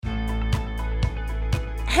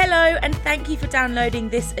Hello, and thank you for downloading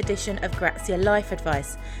this edition of Grazia Life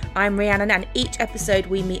Advice. I'm Rhiannon, and each episode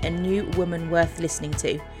we meet a new woman worth listening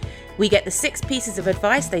to. We get the 6 pieces of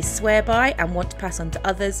advice they swear by and want to pass on to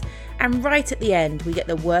others, and right at the end we get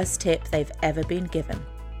the worst tip they've ever been given.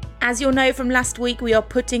 As you'll know from last week, we are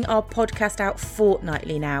putting our podcast out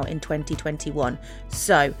fortnightly now in 2021,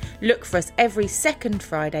 so look for us every second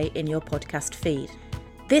Friday in your podcast feed.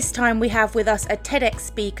 This time we have with us a TEDx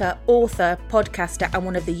speaker, author, podcaster and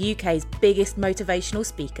one of the UK's biggest motivational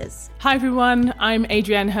speakers. Hi everyone, I'm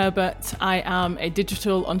Adrienne Herbert. I am a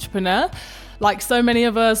digital entrepreneur. Like so many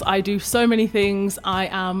of us, I do so many things. I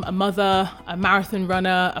am a mother, a marathon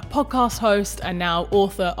runner, a podcast host, and now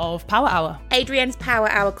author of Power Hour. Adrienne's Power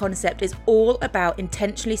Hour concept is all about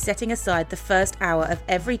intentionally setting aside the first hour of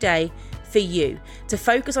every day for you to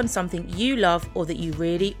focus on something you love or that you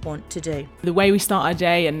really want to do. The way we start our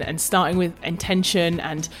day and starting with intention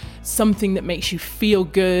and something that makes you feel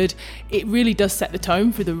good, it really does set the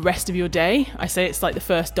tone for the rest of your day. I say it's like the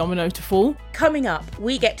first domino to fall. Coming up,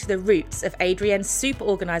 we get to the roots of Adrienne's super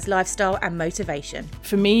organised lifestyle and motivation.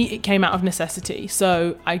 For me, it came out of necessity.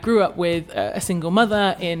 So I grew up with a single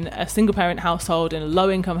mother in a single parent household, in a low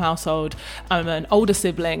income household. I'm an older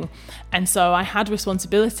sibling. And so I had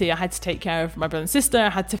responsibility. I had to take care of my brother and sister. I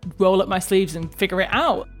had to roll up my sleeves and figure it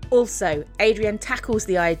out. Also, Adrienne tackles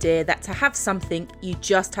the idea that to have something, you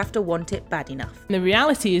just have to want it bad enough. And the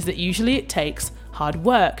reality is that usually it takes hard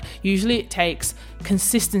work. Usually it takes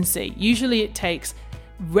consistency. Usually it takes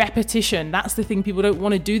repetition. That's the thing. People don't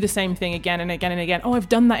want to do the same thing again and again and again. Oh, I've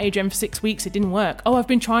done that, Adrienne, for 6 weeks. It didn't work. Oh, I've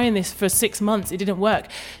been trying this for 6 months. It didn't work.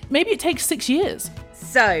 Maybe it takes 6 years.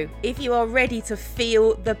 So, if you are ready to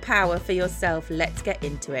feel the power for yourself, let's get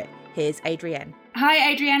into it. Here's Adrienne.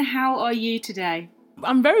 Hi, Adrienne. How are you today?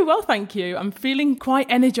 I'm very well, thank you. I'm feeling quite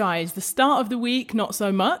energized. The start of the week, not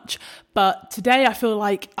so much. But today I feel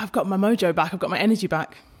like I've got my mojo back. I've got my energy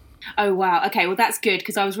back. Oh, wow. Okay, well, that's good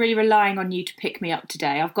because I was really relying on you to pick me up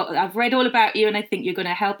today. I've read all about you and I think you're going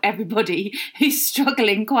to help everybody who's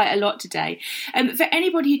struggling quite a lot today. For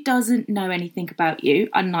anybody who doesn't know anything about you,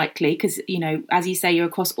 unlikely, because, you know, as you say, you're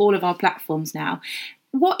across all of our platforms now.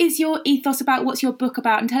 What is your ethos about? What's your book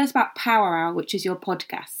about? And tell us about Power Hour, which is your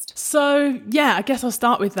podcast. So, yeah, I guess I'll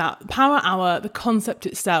start with that. Power Hour, the concept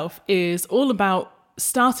itself is all about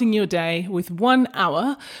starting your day with 1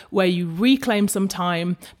 hour where you reclaim some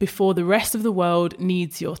time before the rest of the world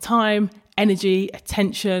needs your time, energy,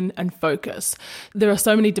 attention, and focus. There are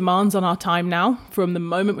so many demands on our time now, from the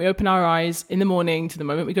moment we open our eyes in the morning to the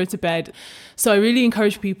moment we go to bed. So I really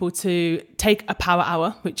encourage people to take a power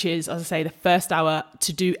hour, which is, as I say, the first hour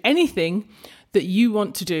to do anything that you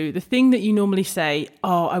want to do, the thing that you normally say,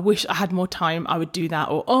 oh, I wish I had more time, I would do that.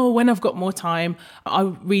 Or, oh, when I've got more time,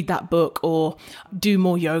 I'll read that book or do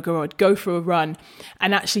more yoga or go for a run.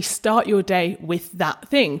 And actually start your day with that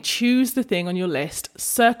thing. Choose the thing on your list,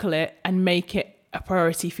 circle it and make it a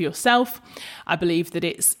priority for yourself. I believe that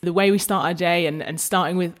it's the way we start our day and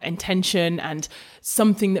starting with intention and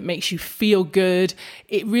something that makes you feel good.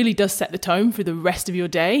 It really does set the tone for the rest of your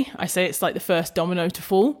day. I say it's like the first domino to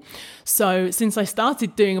fall. So since I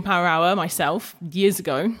started doing a power hour myself years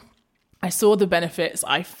ago, I saw the benefits.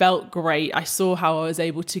 I felt great. I saw how I was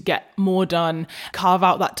able to get more done, carve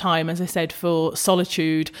out that time, as I said, for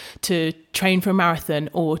solitude, to train for a marathon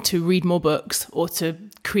or to read more books or to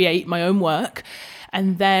create my own work.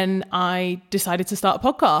 And then I decided to start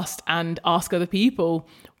a podcast and ask other people,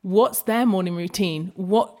 what's their morning routine?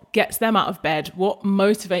 What gets them out of bed? What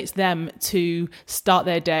motivates them to start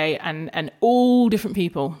their day? And all different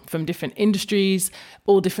people from different industries,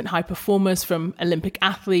 all different high performers, from Olympic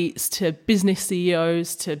athletes to business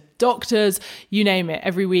CEOs to doctors, you name it.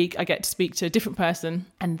 Every week I get to speak to a different person.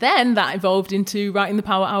 And then that evolved into writing the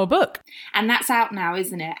Power Hour book. And that's out now,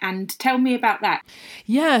 isn't it? And tell me about that.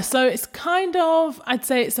 Yeah, so it's kind of, I'd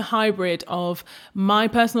say it's a hybrid of my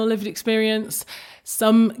personal lived experience,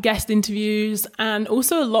 some guest interviews, and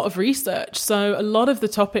also a lot of research. So a lot of the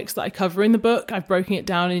topics that I cover in the book, I've broken it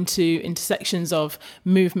down into sections of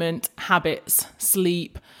movement, habits,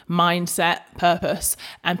 sleep, mindset, purpose,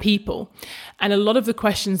 and people. And a lot of the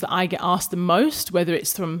questions that I get asked the most, whether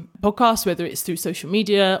it's from podcasts, whether it's through social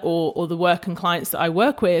media or the work and clients that I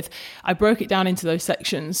work with, I broke it down into those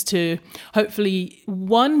sections to hopefully,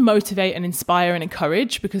 one, motivate and inspire and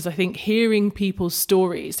encourage, because I think hearing people's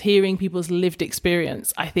stories, hearing people's lived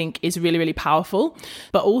experience, I think is really, really powerful.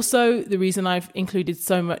 But also the reason I've included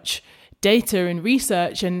so much data and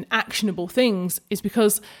research and actionable things is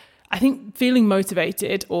because I think feeling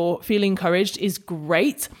motivated or feeling encouraged is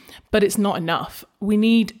great, But it's not enough. We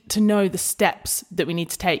need to know the steps that we need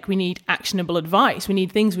to take. We need actionable advice. We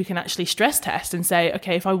need things we can actually stress test and say,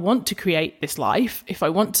 okay, if I want to create this life, if I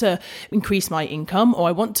want to increase my income, or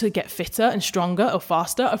I want to get fitter and stronger or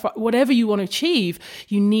faster, whatever you want to achieve,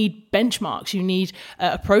 you need benchmarks, you need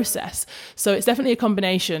a process. So it's definitely a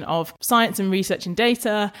combination of science and research and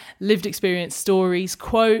data, lived experience, stories,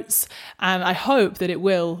 quotes, and I hope that it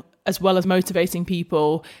will, as well as motivating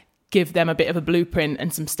people, give them a bit of a blueprint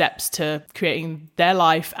and some steps to creating their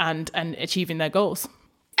life and achieving their goals.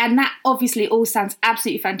 And that obviously all sounds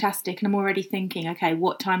absolutely fantastic. And I'm already thinking, okay,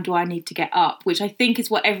 what time do I need to get up? Which I think is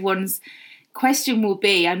what everyone's question will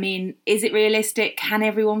be. I mean, is it realistic? Can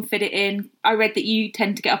everyone fit it in? I read that you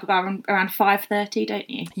tend to get up around 5:30, don't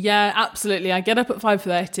you? Yeah, absolutely. I get up at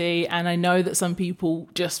 5:30, and I know that some people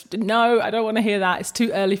just, no, I don't want to hear that. It's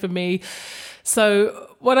too early for me. So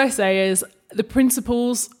what I say is, the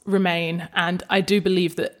principles remain, and I do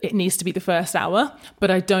believe that it needs to be the first hour,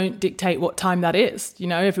 but I don't dictate what time that is. You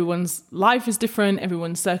know, everyone's life is different,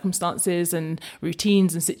 everyone's circumstances and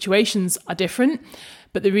routines and situations are different.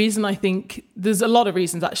 But the reason I think, there's a lot of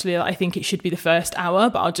reasons actually that I think it should be the first hour,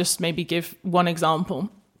 but I'll just maybe give one example.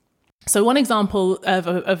 So one example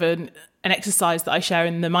of an exercise that I share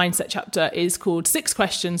in the mindset chapter is called 6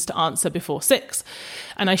 questions to answer before 6.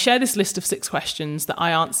 And I share this list of 6 questions that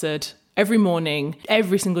I answered every morning,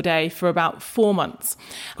 every single day for about 4 months.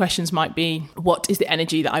 Questions might be, what is the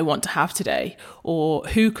energy that I want to have today? Or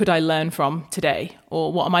who could I learn from today?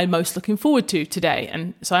 Or what am I most looking forward to today?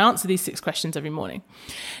 And so I answer these 6 questions every morning.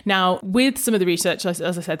 Now, with some of the research, as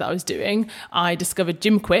I said, that I was doing, I discovered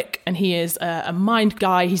Jim Kwik, and he is a mind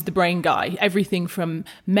guy. He's the brain guy. Everything from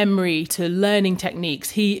memory to learning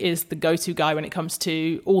techniques. He is the go-to guy when it comes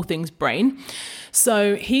to all things brain.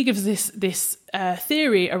 So he gives this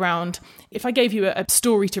theory around, if I gave you a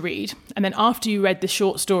story to read, and then after you read the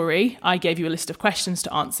short story, I gave you a list of questions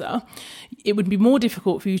to answer, it would be more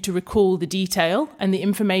difficult for you to recall the detail and the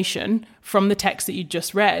information from the text that you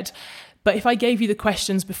just read. But if I gave you the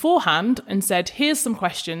questions beforehand and said, here's some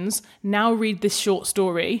questions, now read this short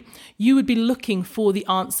story, you would be looking for the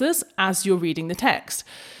answers as you're reading the text.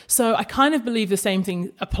 So I kind of believe the same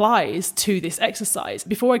thing applies to this exercise.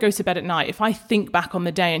 Before I go to bed at night, if I think back on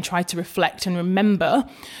the day and try to reflect and remember,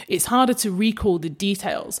 it's harder to recall the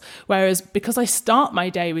details. Whereas because I start my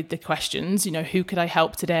day with the questions, you know, who could I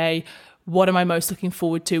help today? What am I most looking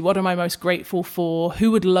forward to? What am I most grateful for?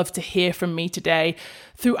 Who would love to hear from me today?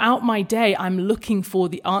 Throughout my day, I'm looking for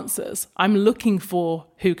the answers. I'm looking for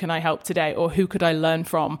who can I help today, or who could I learn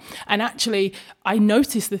from? And actually, I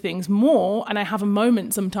notice the things more, and I have a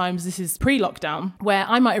moment sometimes, this is pre-lockdown, where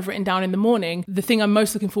I might have written down in the morning, the thing I'm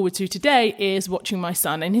most looking forward to today is watching my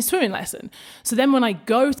son in his swimming lesson. So then when I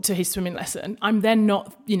go to his swimming lesson, I'm then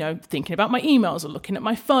not, thinking about my emails or looking at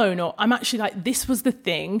my phone, or I'm actually like, this was the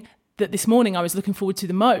thing that this morning I was looking forward to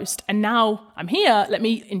the most. And now I'm here, let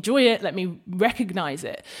me enjoy it, let me recognize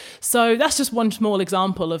it. So that's just one small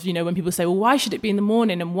example of, when people say, well, why should it be in the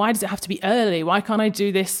morning? And why does it have to be early? Why can't I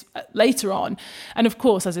do this later on? And of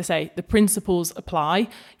course, as I say, the principles apply.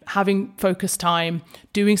 Having focused time,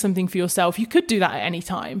 doing something for yourself, you could do that at any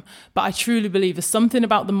time. But I truly believe there's something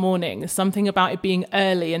about the morning, there's something about it being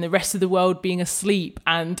early and the rest of the world being asleep,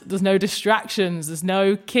 and there's no distractions, there's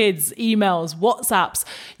no kids, emails, WhatsApps.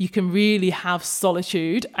 You can really have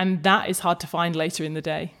solitude, and that is hard to find later in the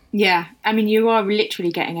day. Yeah, I mean, you are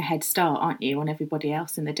literally getting a head start, aren't you, on everybody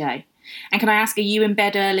else in the day? And can I ask, are you in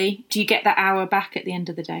bed early? Do you get that hour back at the end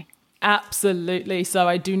of the day? Absolutely. So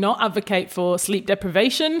I do not advocate for sleep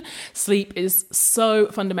deprivation. Sleep is so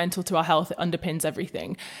fundamental to our health. It underpins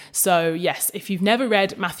everything. So yes, if you've never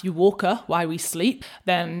read Matthew Walker, Why We Sleep,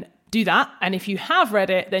 then do that. And if you have read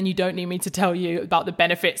it, then you don't need me to tell you about the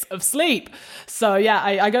benefits of sleep. So yeah,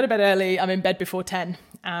 I go to bed early. I'm in bed before 10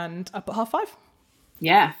 and up at 5:30.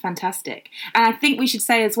 Yeah, fantastic. And I think we should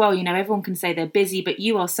say as well, everyone can say they're busy, but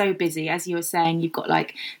you are so busy. As you were saying, you've got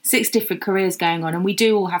like 6 different careers going on, and we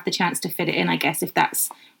do all have the chance to fit it in, I guess, if that's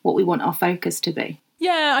what we want our focus to be.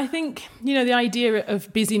 Yeah, I think, the idea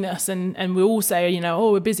of busyness, and we all say,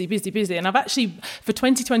 we're busy, busy, busy. And I've actually, for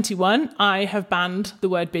 2021, I have banned the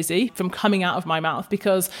word busy from coming out of my mouth,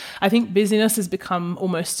 because I think busyness has become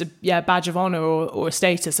almost a badge of honor or a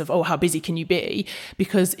status of, how busy can you be?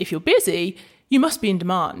 Because if you're busy, you must be in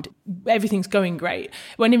demand. Everything's going great.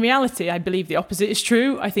 When in reality, I believe the opposite is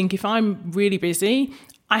true. I think if I'm really busy,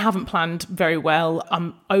 I haven't planned very well,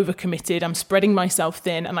 I'm overcommitted, I'm spreading myself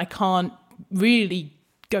thin, and I can't really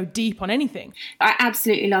go deep on anything. I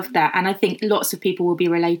absolutely love that. And I think lots of people will be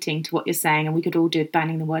relating to what you're saying, and we could all do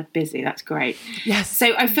banning the word busy. That's great. Yes.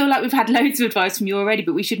 So I feel like we've had loads of advice from you already,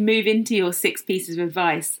 but we should move into your 6 pieces of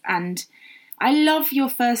advice. And I love your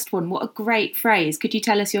first one. What a great phrase. Could you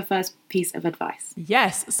tell us your first piece of advice?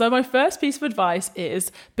 Yes. So my first piece of advice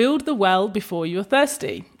is build the well before you're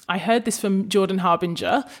thirsty. I heard this from Jordan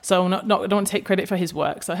Harbinger, so I don't want to take credit for his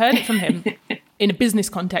work. So I heard it from him. In a business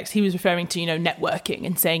context, he was referring to, networking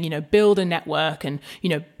and saying, build a network and,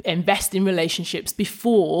 invest in relationships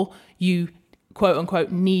before you quote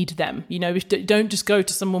unquote need them. Don't just go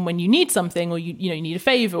to someone when you need something, or you need a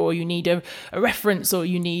favor, or you need a reference, or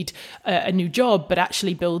you need a new job, but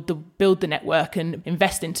actually build the network and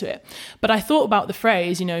invest into it. But I thought about the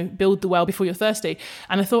phrase, build the well before you're thirsty,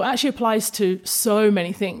 and I thought it actually applies to so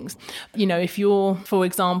many things. If you're, for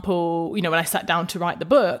example, when I sat down to write the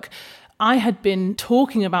book, I had been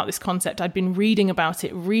talking about this concept. I'd been reading about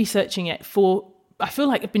it, researching it I feel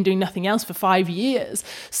like I've been doing nothing else for 5 years.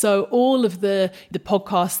 So all of the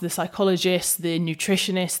podcasts, the psychologists, the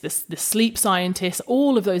nutritionists, the sleep scientists,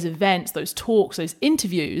 all of those events, those talks, those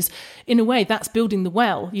interviews, in a way, that's building the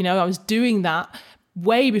well. I was doing that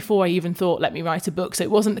way before I even thought, let me write a book. So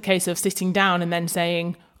it wasn't the case of sitting down and then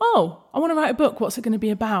saying, oh, I want to write a book. What's it going to be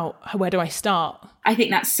about? Where do I start? I think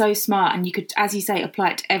that's so smart. And you could, as you say,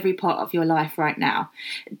 apply it to every part of your life right now.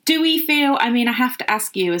 Do we feel, I have to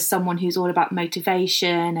ask you as someone who's all about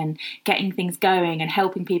motivation and getting things going and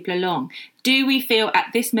helping people along, do we feel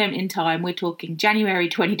at this moment in time, we're talking January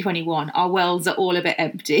 2021, our wells are all a bit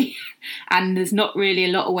empty and there's not really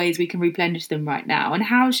a lot of ways we can replenish them right now? And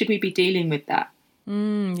how should we be dealing with that?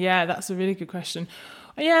 Yeah, that's a really good question.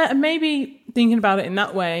 Yeah, and maybe thinking about it in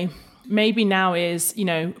that way, maybe now is,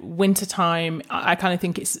 winter time. I kind of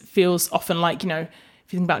think it feels often like, if you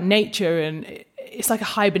think about nature, and it's like a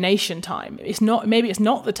hibernation time. Maybe it's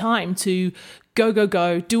not the time to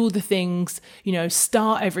go, do all the things,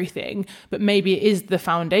 start everything, but maybe it is the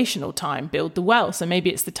foundational time, build the well. So maybe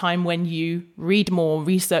it's the time when you read more,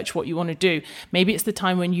 research what you want to do. Maybe it's the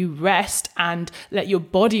time when you rest and let your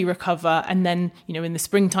body recover. And then, when the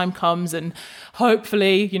springtime comes and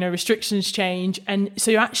hopefully, restrictions change. And so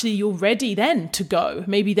you're ready then to go.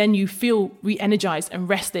 Maybe then you feel re-energized and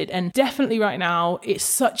rested. And definitely right now, it's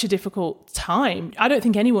such a difficult time. I don't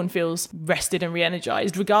think anyone feels rested and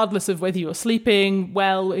re-energized, regardless of whether you're sleeping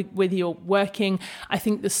well, whether you're working. I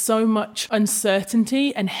think there's so much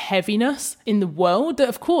uncertainty and heaviness in the world that,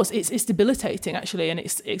 of course, it's debilitating actually, and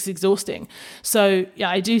it's exhausting. So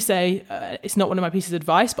yeah, I do say it's not one of my pieces of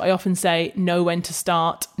advice, but I often say know when to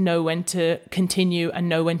start, know when to continue, and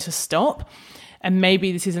know when to stop. And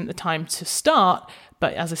maybe this isn't the time to start,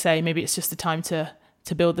 but as I say, maybe it's just the time to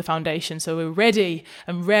build the foundation. So we're ready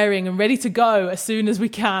and raring and ready to go as soon as we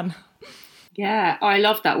can. Yeah, I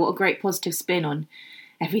love that. What a great positive spin on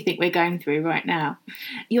everything we're going through right now.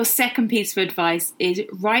 Your second piece of advice is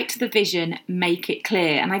write the vision, make it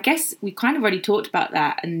clear. And I guess we kind of already talked about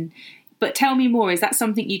that. But tell me more. Is that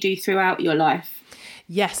something you do throughout your life?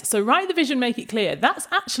 Yes. So write the vision, make it clear. That's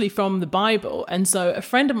actually from the Bible. And so a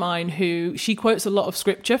friend of mine she quotes a lot of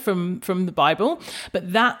scripture from the Bible,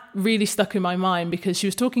 but that really stuck in my mind because she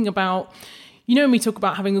was talking about, when we talk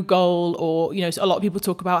about having a goal, or, a lot of people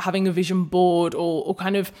talk about having a vision board, or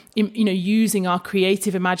kind of, using our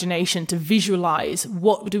creative imagination to visualize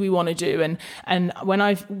what do we want to do. And when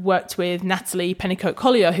I've worked with Natalie Pennicoat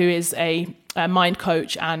Collier, who is a mind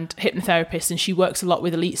coach and hypnotherapist, and she works a lot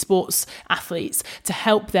with elite sports athletes to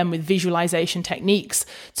help them with visualization techniques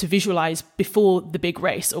to visualize before the big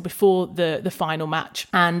race or before the final match.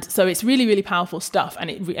 And so it's really, really powerful stuff, and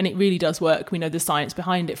it really does work. We know the science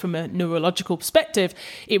behind it from a neurological perspective.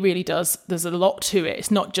 It really does. There's a lot to it.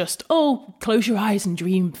 It's not just, close your eyes and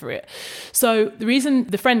dream for it. So the reason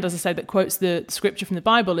the friend, as I said, that quotes the scripture from the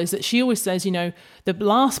Bible is that she always says, the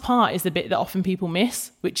last part is the bit that often people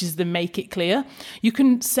miss, which is the make it clear. You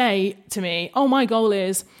can say to me, my goal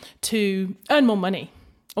is to earn more money,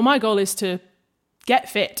 or my goal is to get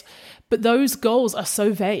fit. But those goals are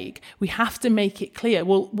so vague. We have to make it clear.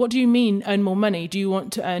 Well, what do you mean earn more money? Do you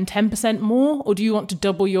want to earn 10% more, or do you want to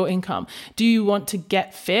double your income? Do you want to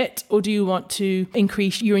get fit, or do you want to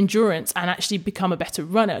increase your endurance and actually become a better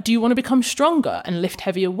runner? Do you want to become stronger and lift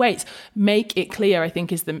heavier weights? Make it clear, I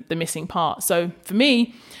think, is the missing part. So for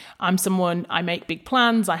me, I make big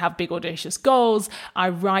plans. I have big audacious goals. I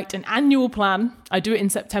write an annual plan. I do it in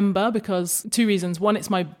September because 2 reasons. One, it's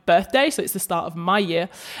my birthday, so it's the start of my year.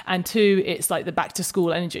 And 2, it's like the back to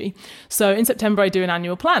school energy. So in September, I do an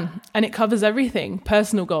annual plan and it covers everything: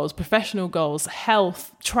 personal goals, professional goals,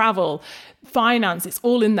 health, travel, finance. It's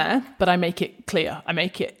all in there, but I make it clear. I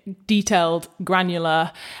make it detailed,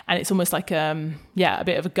 granular, and it's almost like a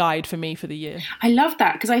bit of a guide for me for the year. I love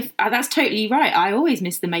that, because that's totally right. I always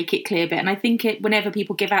miss the make it clear bit, and I think whenever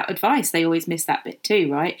people give out advice, they always miss that bit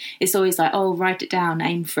too, right? It's always like, oh, write it down,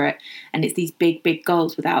 aim for it, and it's these big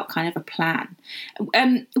goals without kind of a plan.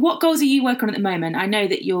 What goals are you working on at the moment? I know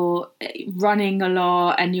that you're running a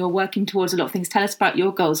lot and you're working towards a lot of things. Tell us about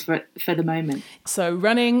your goals for the moment. So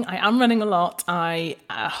I am running a lot. I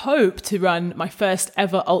hope to run my first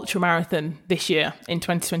ever ultra marathon this year in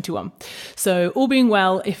 2021. So all being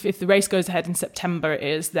well, if the race goes ahead in September,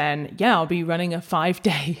 then I'll be running a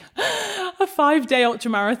 5-day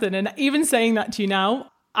ultra marathon. And even saying that to you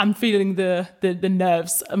now, I'm feeling the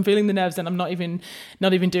nerves. I'm feeling the nerves, and I'm not even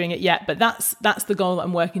doing it yet. But that's the goal that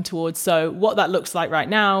I'm working towards. So what that looks like right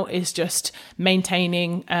now is just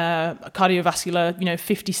maintaining a cardiovascular,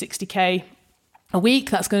 50, 60K a week.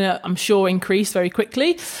 That's going to, I'm sure, increase very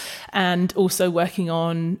quickly. And also working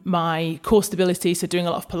on my core stability. So doing a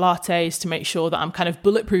lot of Pilates to make sure that I'm kind of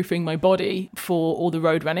bulletproofing my body for all the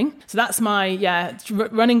road running. So that's my,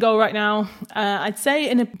 running goal right now. I'd say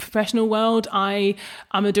in a professional world, I'm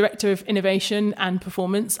a director of innovation and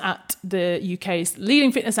performance at the UK's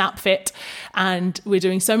leading fitness app Fit. And we're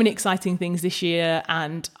doing so many exciting things this year.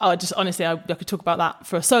 And I could talk about that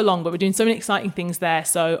for so long, but we're doing so many exciting things there.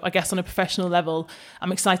 So I guess on a professional level,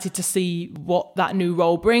 I'm excited to see what that new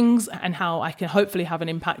role brings and how I can hopefully have an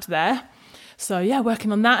impact there. So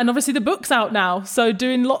working on that. And obviously the book's out now. So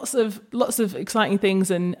doing lots of exciting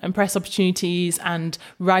things and press opportunities and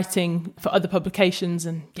writing for other publications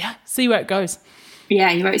and see where it goes.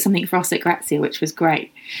 Yeah, you wrote something for us at Grazia, which was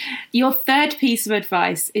great. Your third piece of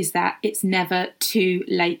advice is that it's never too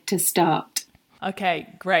late to start.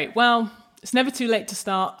 Okay, great. Well, it's never too late to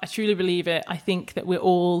start. I truly believe it. I think that we're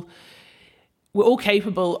all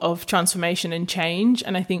capable of transformation and change.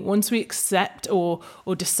 And I think once we accept or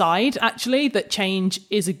decide actually that change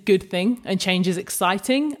is a good thing and change is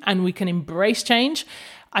exciting and we can embrace change,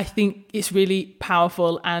 I think it's really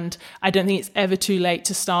powerful. And I don't think it's ever too late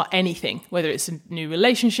to start anything, whether it's a new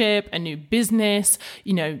relationship, a new business,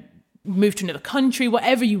 move to another country,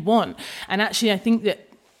 whatever you want. And actually, I think that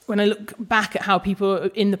when I look back at how people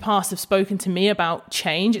in the past have spoken to me about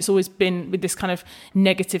change, it's always been with this kind of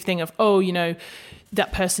negative thing of,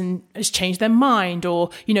 that person has changed their mind, or,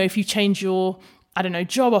 if you change your,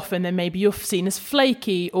 job often, then maybe you're seen as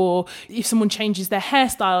flaky, or if someone changes their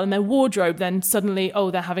hairstyle and their wardrobe, then suddenly,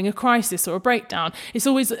 they're having a crisis or a breakdown. It's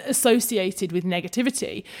always associated with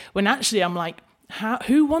negativity, when actually I'm like,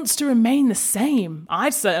 who wants to remain the same? I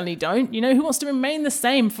certainly don't. Who wants to remain the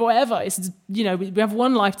same forever? It's, we have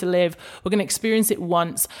one life to live. We're going to experience it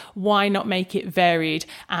once. Why not make it varied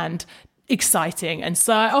and exciting? And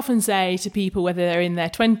so I often say to people, whether they're in their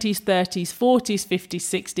 20s, 30s, 40s, 50s,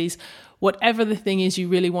 60s, whatever the thing is you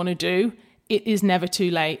really want to do, it is never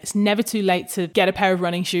too late. It's never too late to get a pair of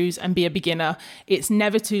running shoes and be a beginner. It's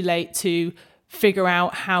never too late to figure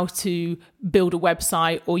out how to build a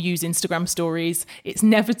website or use Instagram stories. It's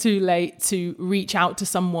never too late to reach out to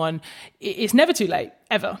someone. It's never too late,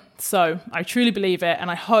 ever. So I truly believe it, and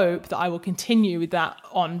I hope that I will continue with that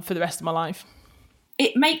on for the rest of my life.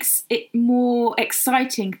 It makes it more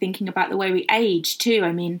exciting thinking about the way we age too.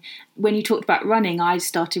 I mean, when you talked about running, I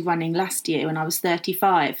started running last year when I was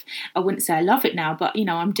 35. I wouldn't say I love it now, but,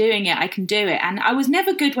 I'm doing it. I can do it. And I was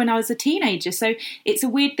never good when I was a teenager. So it's a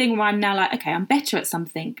weird thing where I'm now like, okay, I'm better at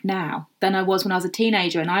something now than I was when I was a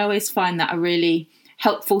teenager. And I always find that a really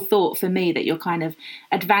helpful thought for me, that you're kind of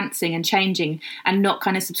advancing and changing and not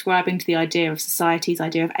kind of subscribing to the idea of society's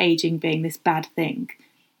idea of aging being this bad thing.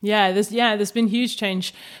 There's been huge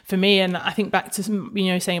change for me. And I think back to,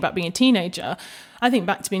 saying about being a teenager, I think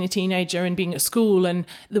back to being a teenager and being at school and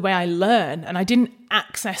the way I learn. And I didn't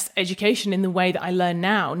access education in the way that I learn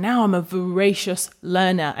now. Now I'm a voracious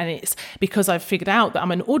learner, and it's because I've figured out that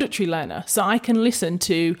I'm an auditory learner. So I can listen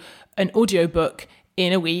to an audiobook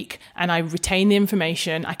in a week and I retain the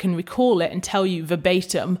information. I can recall it and tell you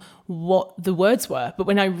verbatim what the words were. But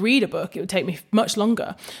when I read a book, it would take me much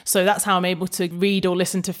longer. So that's how I'm able to read or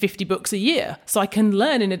listen to 50 books a year. So I can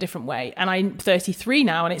learn in a different way. And I'm 33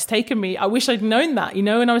 now, and it's taken me, I wish I'd known that,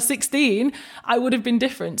 when I was 16, I would have been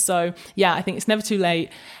different. So I think it's never too late.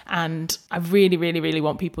 And I really, really, really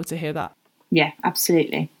want people to hear that. Yeah,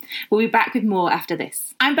 absolutely. We'll be back with more after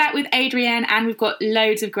this. I'm back with Adrienne, and we've got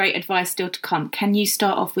loads of great advice still to come. Can you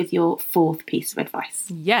start off with your fourth piece of advice?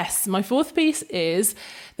 Yes, my fourth piece is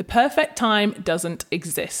the perfect time doesn't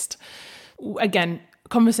exist. Again,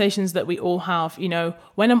 conversations that we all have,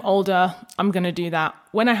 when I'm older, I'm going to do that.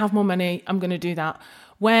 When I have more money, I'm going to do that.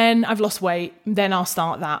 When I've lost weight, then I'll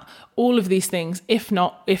start that. All of these things, if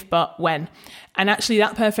not, if but, when. And actually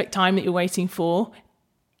that perfect time that you're waiting for,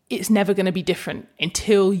 it's never going to be different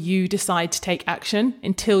until you decide to take action,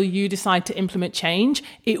 until you decide to implement change.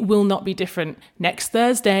 It will not be different. Next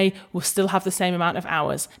Thursday, we'll still have the same amount of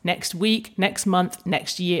hours. Next week, next month,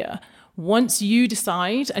 next year. Once you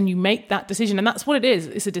decide and you make that decision, and that's what it is,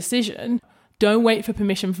 it's a decision. Don't wait for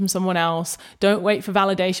permission from someone else. Don't wait for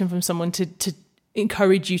validation from someone to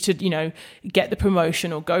encourage you to, get the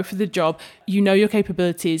promotion or go for the job. You know your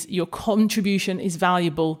capabilities. Your contribution is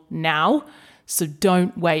valuable now. So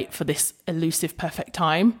don't wait for this elusive perfect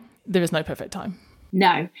time. There is no perfect time.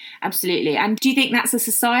 No, absolutely. And do you think that's a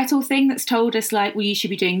societal thing that's told us, like, well, you should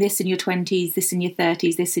be doing this in your 20s, this in your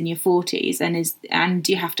 30s, this in your 40s? And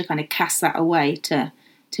do you have to kind of cast that away to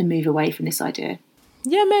move away from this idea?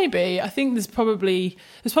 Yeah, maybe. I think there's probably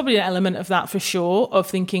an element of that for sure, of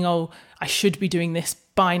thinking, oh, I should be doing this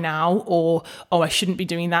by now, or, oh, I shouldn't be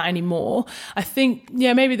doing that anymore. I think,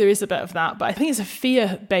 yeah, maybe there is a bit of that, but I think it's a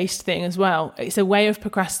fear-based thing as well. It's a way of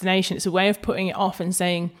procrastination. It's a way of putting it off and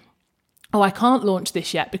saying, oh, I can't launch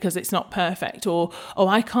this yet because it's not perfect, or, oh,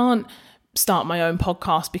 I can't start my own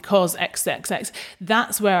podcast because XXX.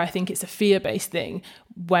 That's where I think it's a fear-based thing,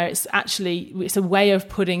 where it's a way of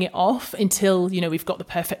putting it off until, we've got the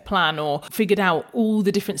perfect plan or figured out all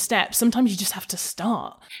the different steps. Sometimes you just have to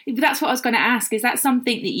start. That's what I was going to ask. Is that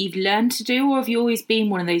something that you've learned to do, or have you always been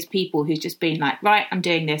one of those people who's just been like, right, I'm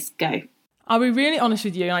doing this, go? I'll be really honest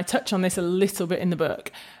with you, and I touch on this a little bit in the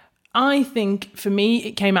book. I think for me,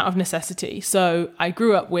 it came out of necessity. So I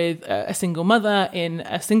grew up with a single mother in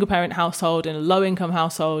a single parent household, in a low income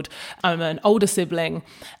household. I'm an older sibling.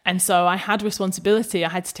 And so I had responsibility. I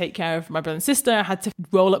had to take care of my brother and sister. I had to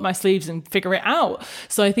roll up my sleeves and figure it out.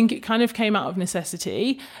 So I think it kind of came out of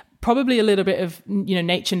necessity. Probably a little bit of,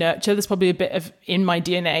 nature nurture. There's probably a bit of in my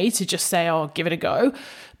DNA to just say, oh, give it a go.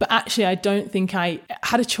 But actually, I don't think I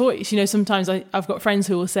had a choice. Sometimes I've got friends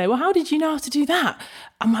who will say, well, how did you know how to do that?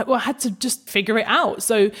 I'm like, well, I had to just figure it out.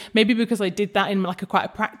 So maybe because I did that in like quite a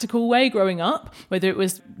practical way growing up, whether it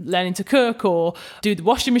was learning to cook or do the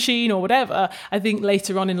washing machine or whatever, I think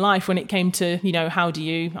later on in life when it came to, how do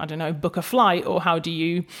you, book a flight, or how do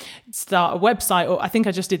you start a website, or I think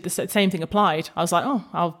I just did the same thing applied. I was like, oh,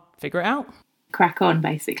 I'll figure it out. Crack on,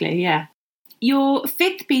 basically, yeah. Your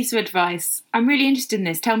fifth piece of advice, I'm really interested in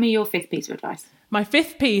this. Tell me your fifth piece of advice. My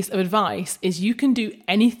fifth piece of advice is you can do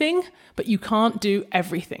anything, but you can't do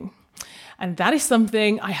everything. And that is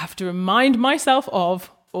something I have to remind myself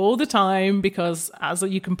of all the time, because as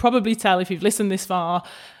you can probably tell if you've listened this far,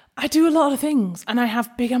 I do a lot of things and I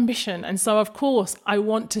have big ambition. And so, of course, I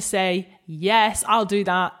want to say, yes, I'll do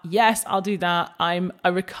that. Yes, I'll do that. I'm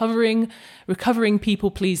a recovering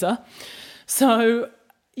people pleaser. So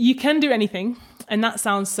you can do anything. And that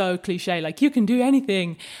sounds so cliche, like you can do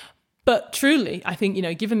anything. But truly, I think,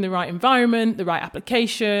 given the right environment, the right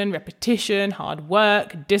application, repetition, hard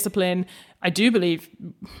work, discipline, I do believe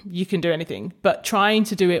you can do anything. But trying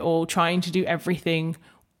to do it all, trying to do everything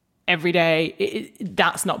every day,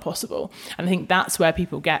 that's not possible. And I think that's where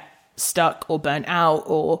people get stuck or burnt out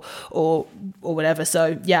or whatever.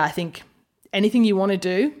 So yeah, I think anything you want to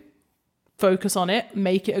do, focus on it,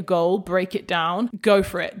 make it a goal, break it down, go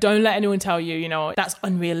for it. Don't let anyone tell you, that's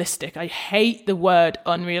unrealistic. I hate the word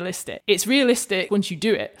unrealistic. It's realistic once you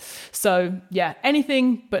do it. So yeah,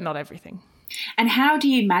 anything, but not everything. And how do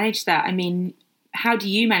you manage that? I mean, how do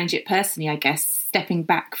you manage it personally, I guess, stepping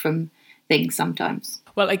back from things sometimes?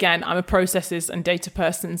 Well, again, I'm a processes and data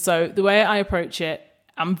person. So the way I approach it,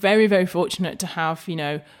 I'm very, very fortunate to have,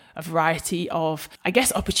 a variety of, I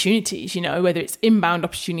guess, opportunities, whether it's inbound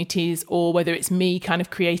opportunities or whether it's me kind of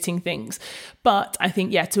creating things. But I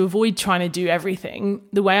think, to avoid trying to do everything,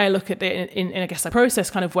 the way I look at it in I guess, a process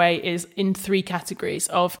kind of way is in three categories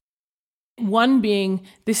of one being,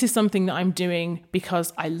 this is something that I'm doing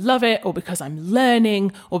because I love it, or because I'm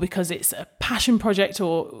learning, or because it's a passion project,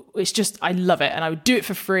 or it's just, I love it and I would do it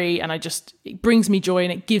for free and it brings me joy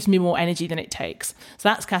and it gives me more energy than it takes. So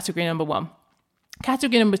that's category number one.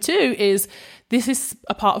 Category number two is, this is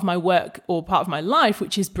a part of my work or part of my life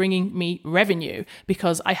which is bringing me revenue,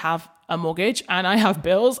 because I have a mortgage and I have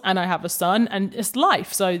bills and I have a son and it's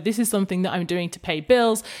life. So this is something that I'm doing to pay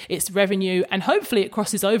bills. It's revenue, and hopefully it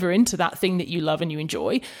crosses over into that thing that you love and you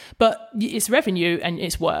enjoy, but it's revenue and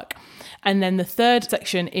it's work. And then the third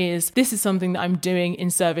section is, this is something that I'm doing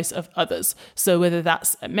in service of others. So whether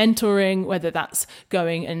that's mentoring, whether that's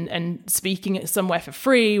going and speaking at somewhere for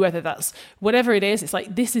free, whether that's whatever it is, it's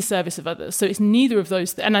like, this is service of others. So it's neither of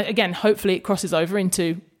those. And again, hopefully it crosses over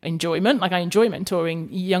into enjoyment. Like, I enjoy mentoring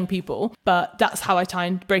young people, but that's how I try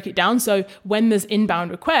and break it down. So when there's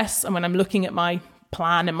inbound requests and when I'm looking at my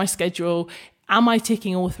plan and my schedule, am I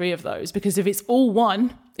ticking all three of those? Because if it's all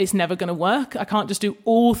one, it's never going to work. I can't just do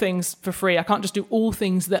all things for free. I can't just do all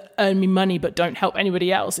things that earn me money but don't help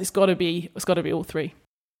anybody else. It's got to be all three.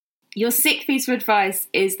 Your sixth piece of advice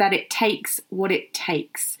is that it takes what it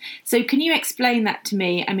takes. So can you explain that to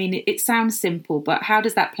me? I mean, it sounds simple, but how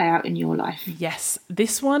does that play out in your life? Yes,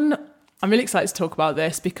 this one, I'm really excited to talk about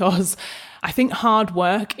this, because I think hard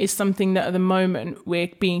work is something that at the moment we're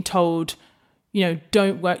being told,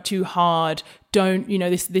 don't work too hard. Don't,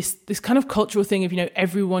 this kind of cultural thing of,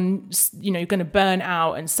 everyone's, going to burn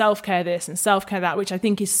out, and self-care this and self-care that, which I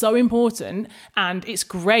think is so important. And it's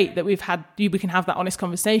great that we can have that honest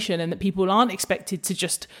conversation, and that people aren't expected to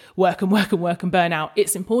just work and work and work and burn out.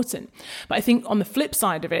 It's important. But I think on the flip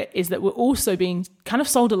side of it is that we're also being kind of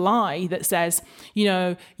sold a lie that says,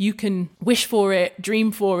 you can wish for it,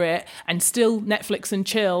 dream for it, and still Netflix and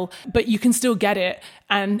chill, but you can still get it.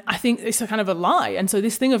 And I think it's a kind of a lie. And so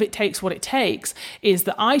this thing of it takes what it takes is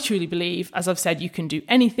that I truly believe, as I've said, you can do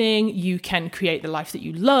anything, you can create the life that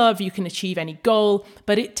you love, you can achieve any goal,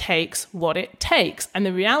 but it takes what it takes. And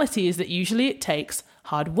the reality is that usually it takes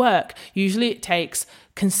hard work. Usually it takes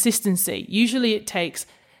consistency. Usually it takes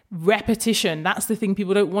repetition. That's the thing.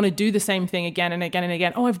 People don't want to do the same thing again and again and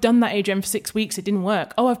again. Oh, I've done that AGM for 6 weeks. It didn't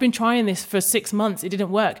work. Oh, I've been trying this for 6 months. It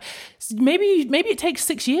didn't work. Maybe it takes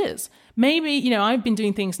 6 years. Maybe, I've been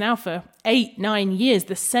doing things now for 8-9 years,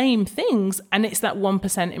 the same things, and it's that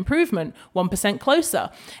 1% improvement, 1% closer.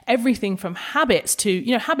 Everything from habits to,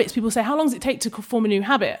 habits. People say, how long does it take to form a new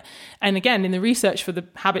habit? And again, in the research for the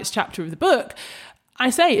habits chapter of the book, I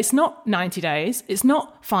say it's not 90 days, it's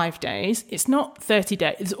not 5 days, it's not 30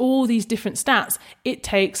 days, it's all these different stats. It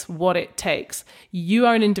takes what it takes. You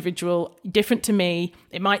are an individual, different to me.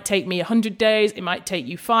 It might take me 100 days, it might take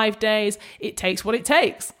you 5 days. It takes what it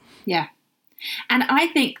takes. Yeah. And I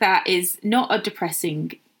think that is not a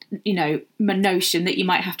depressing, notion that you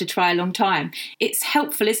might have to try a long time. It's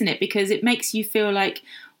helpful, isn't it? Because it makes you feel like,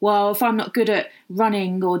 well, if I'm not good at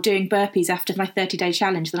running or doing burpees after my 30-day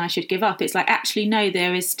challenge, then I should give up. It's like, actually, no,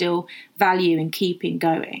 there is still value in keeping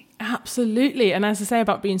going. Absolutely. And as I say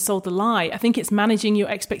about being sold the lie, I think it's managing your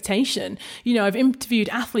expectation. I've interviewed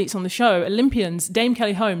athletes on the show, Olympians, Dame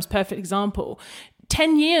Kelly Holmes, perfect example.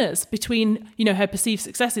 10 years between, her perceived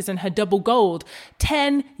successes and her double gold.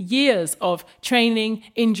 10 years of training,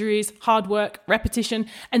 injuries, hard work, repetition.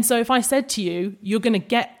 And so if I said to you, you're going to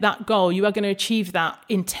get that goal, you are going to achieve that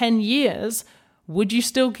in 10 years, would you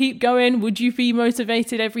still keep going? Would you be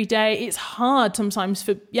motivated every day? It's hard sometimes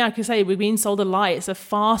like I say, we're being sold a lie. It's a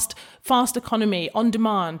fast economy, on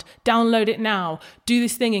demand, download it now, do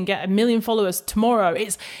this thing and get 1 million followers tomorrow.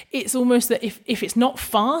 It's almost that if it's not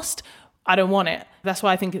fast, I don't want it. That's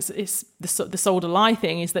why I think it's the sold a lie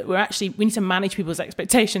thing, is that we need to manage people's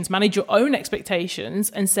expectations, manage your own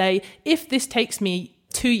expectations, and say, if this takes me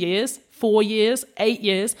 2 years, 4 years, 8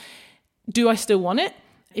 years, do I still want it?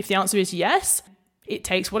 If the answer is yes, it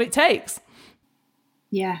takes what it takes.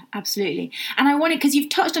 Yeah, absolutely. And I wanted, because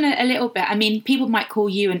you've touched on it a little bit. I mean, people might call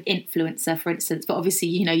you an influencer, for instance, but obviously,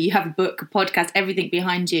 you have a book, a podcast, everything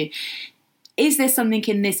behind you. Is there something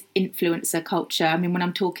in this influencer culture? I mean, when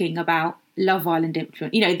I'm talking about Love Island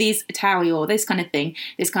influence, these Atari or this kind of thing,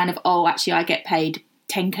 this kind of, actually I get paid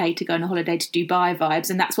 10k to go on a holiday to Dubai vibes,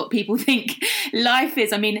 and that's what people think life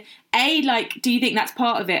is. I mean, A, do you think that's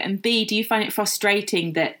part of it? And B, do you find it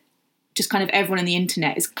frustrating that just kind of everyone on the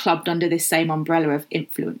internet is clubbed under this same umbrella of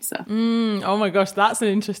influencer? Oh my gosh, that's an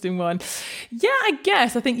interesting one. Yeah, I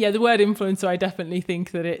guess. I think, the word influencer, I definitely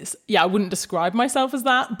think that it's, I wouldn't describe myself as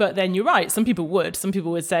that, but then you're right. Some people would. Some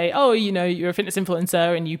people would say, you're a fitness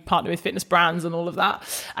influencer and you partner with fitness brands and all of that.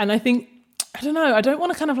 And I think, I don't know, I don't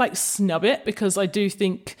want to kind of snub it, because I do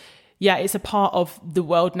think, it's a part of the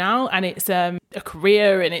world now, and it's a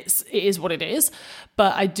career, and it is what it is.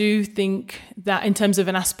 But I do think that in terms of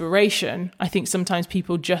an aspiration, I think sometimes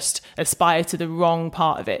people just aspire to the wrong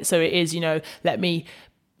part of it. So it is, the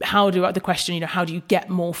question, how do you get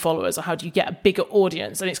more followers, or how do you get a bigger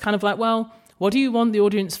audience? And it's kind of like, well, What do you want the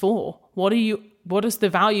audience for? What is the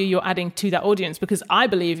value you're adding to that audience? Because I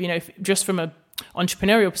believe, just from a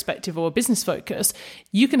entrepreneurial perspective or a business focus,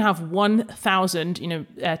 you can have 1,000,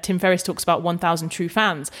 Tim Ferriss talks about 1,000 true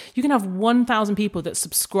fans. You can have 1,000 people that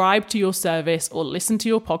subscribe to your service or listen to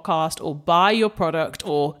your podcast or buy your product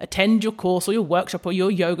or attend your course or your workshop or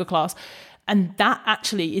your yoga class. And that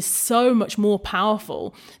actually is so much more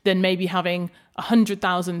powerful than maybe having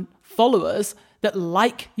 100,000 followers that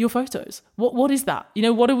like your photos. What is that?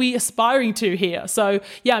 What are we aspiring to here? So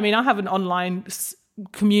yeah, I have an online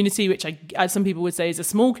community, which some people would say is a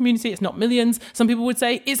small community. It's not millions. Some people would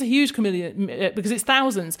say it's a huge community because it's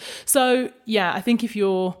thousands. So yeah, I think if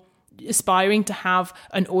you're aspiring to have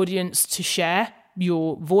an audience to share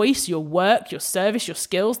your voice, your work, your service, your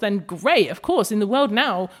skills, then great. Of course, in the world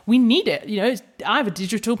now, we need it. I have a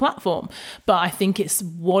digital platform, but I think it's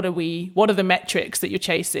what are the metrics that you're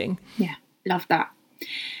chasing? Yeah, love that.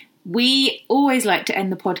 We always like to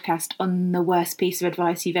end the podcast on the worst piece of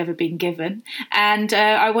advice you've ever been given. And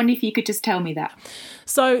I wonder if you could just tell me that.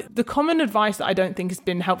 So the common advice that I don't think has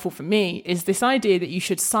been helpful for me is this idea that you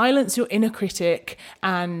should silence your inner critic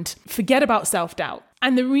and forget about self-doubt.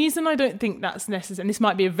 And the reason I don't think that's necessary, and this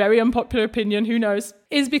might be a very unpopular opinion, who knows,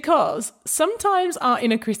 is because sometimes our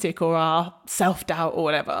inner critic or our self-doubt or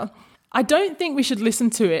whatever, I don't think we should listen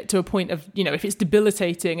to it to a point of, if it's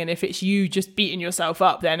debilitating and if it's you just beating yourself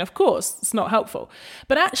up, then of course it's not helpful.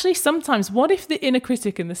 But actually sometimes, what if the inner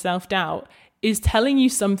critic and the self-doubt is telling you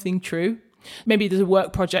something true? Maybe there's a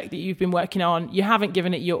work project that you've been working on, you haven't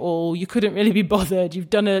given it your all, you couldn't really be bothered, you've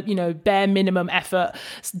done a bare minimum effort,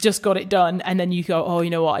 just got it done, and then you go, oh, you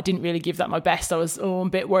know what, I didn't really give that my best, I was a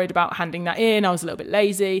bit worried about handing that in, I was a little bit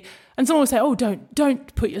lazy. And someone will say, oh,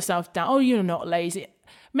 don't put yourself down, oh, you're not lazy.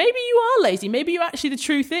 Maybe you are lazy. Maybe the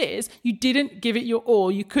truth is you didn't give it your all.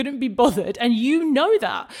 You couldn't be bothered. And you know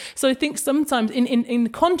that. So I think sometimes in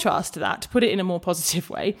contrast to that, to put it in a more positive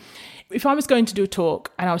way, if I was going to do a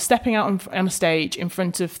talk and I was stepping out on a stage in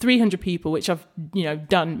front of 300 people, which I've,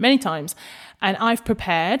 done many times, and I've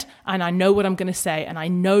prepared and I know what I'm going to say and I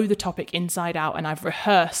know the topic inside out and I've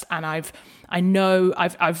rehearsed and I've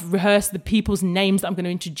rehearsed the people's names that I'm going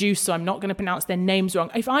to introduce, so I'm not going to pronounce their names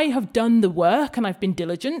wrong. If I have done the work and I've been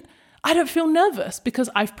diligent, I don't feel nervous because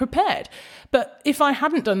I've prepared. But if I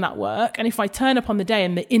hadn't done that work, and if I turn up on the day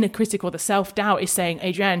and the inner critic or the self-doubt is saying,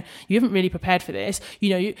 Adrienne, you haven't really prepared for this,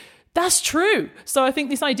 that's true. So I think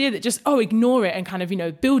this idea that just, ignore it and kind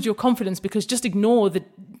of, build your confidence because just ignore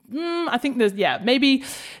I think there's, maybe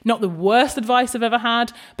not the worst advice I've ever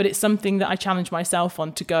had, but it's something that I challenge myself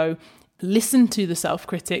on to go, listen to the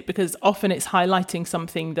self-critic because often it's highlighting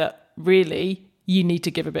something that really you need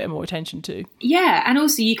to give a bit more attention to. Yeah, and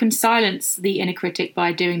also you can silence the inner critic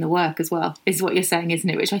by doing the work as well, is what you're saying, isn't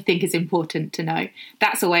it? Which I think is important to know.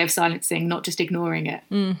 That's a way of silencing, not just ignoring it.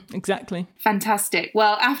 Exactly. Fantastic.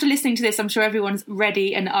 Well, after listening to this, I'm sure everyone's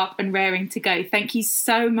ready and up and raring to go. Thank you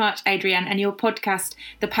so much, Adrienne. And your podcast,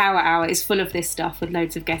 The Power Hour, is full of this stuff with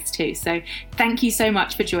loads of guests too. So thank you so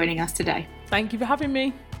much for joining us today. Thank you for having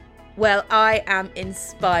me. Well, I am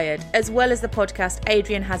inspired. As well as the podcast,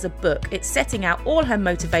 Adrienne has a book. It's setting out all her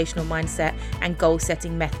motivational mindset and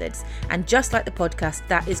goal-setting methods. And just like the podcast,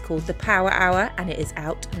 that is called The Power Hour, and it is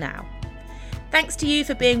out now. Thanks to you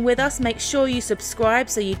for being with us. Make sure you subscribe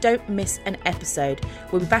so you don't miss an episode.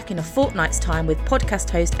 We'll be back in a fortnight's time with podcast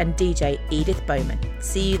host and DJ Edith Bowman.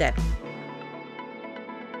 See you then.